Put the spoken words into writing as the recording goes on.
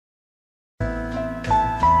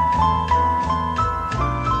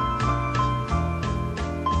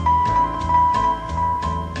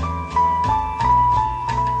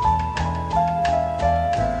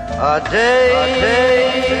A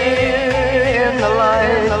day in the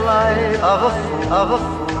life of a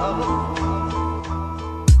fool.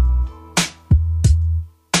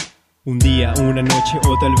 Un día, una noche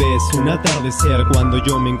o tal vez un atardecer, cuando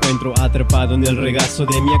yo me encuentro atrapado en el regazo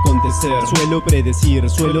de mi acontecer. Suelo predecir,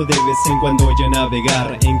 suelo de vez en cuando ya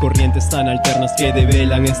navegar en corrientes tan alternas que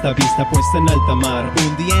develan esta vista puesta en alta mar.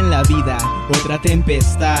 Un día en la vida, otra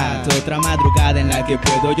tempestad, otra madrugada en la que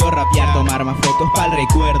puedo yo rapear, tomar más fotos para el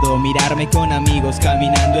recuerdo, mirarme con amigos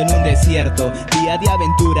caminando en un desierto. Día de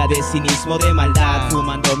aventura, de cinismo, de maldad,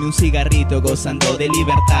 fumándome un cigarrito, gozando de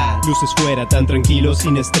libertad. Luces fuera, tan tranquilo,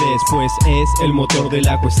 sin estrés, pues es el motor de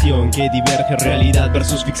la cuestión que diverge realidad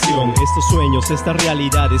versus ficción. Estos sueños, estas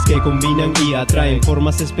realidades que combinan y atraen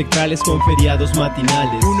formas espectrales con feriados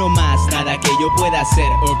matinales. Uno más, nada que yo pueda hacer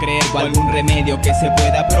o creer, o algún remedio que se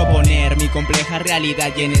pueda proponer. Mi compleja realidad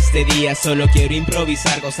y en este día solo quiero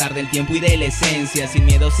improvisar, gozar del tiempo y de la esencia, sin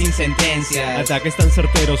miedo, sin sentencia. Ataques tan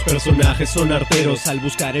certeros, personajes son arteros al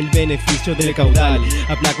buscar el beneficio del caudal.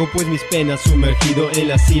 Aplaco pues mis penas sumergido en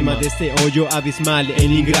la cima de este hoyo abismal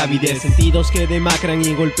en ingravidez. Sentidos que demacran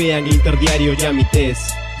y golpean interdiario ya mi tez.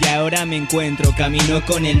 Y ahora me encuentro, camino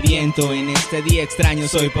con el viento en este día extraño.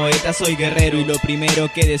 Soy poeta, soy guerrero y lo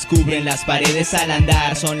primero que descubro en las paredes al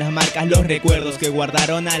andar son las marcas, los recuerdos que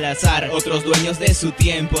guardaron al azar otros dueños de su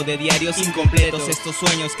tiempo, de diarios incompletos. Estos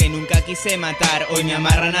sueños que nunca quise matar hoy me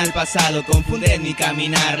amarran al pasado, confunden mi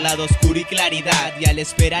caminar. Lado oscuro y claridad y a la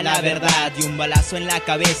espera la verdad, y un balazo en la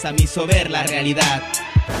cabeza me hizo ver la realidad.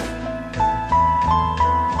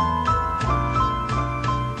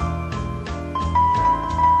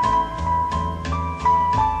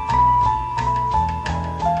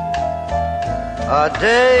 A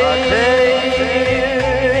day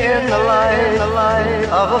in the life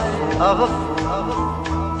of a fool.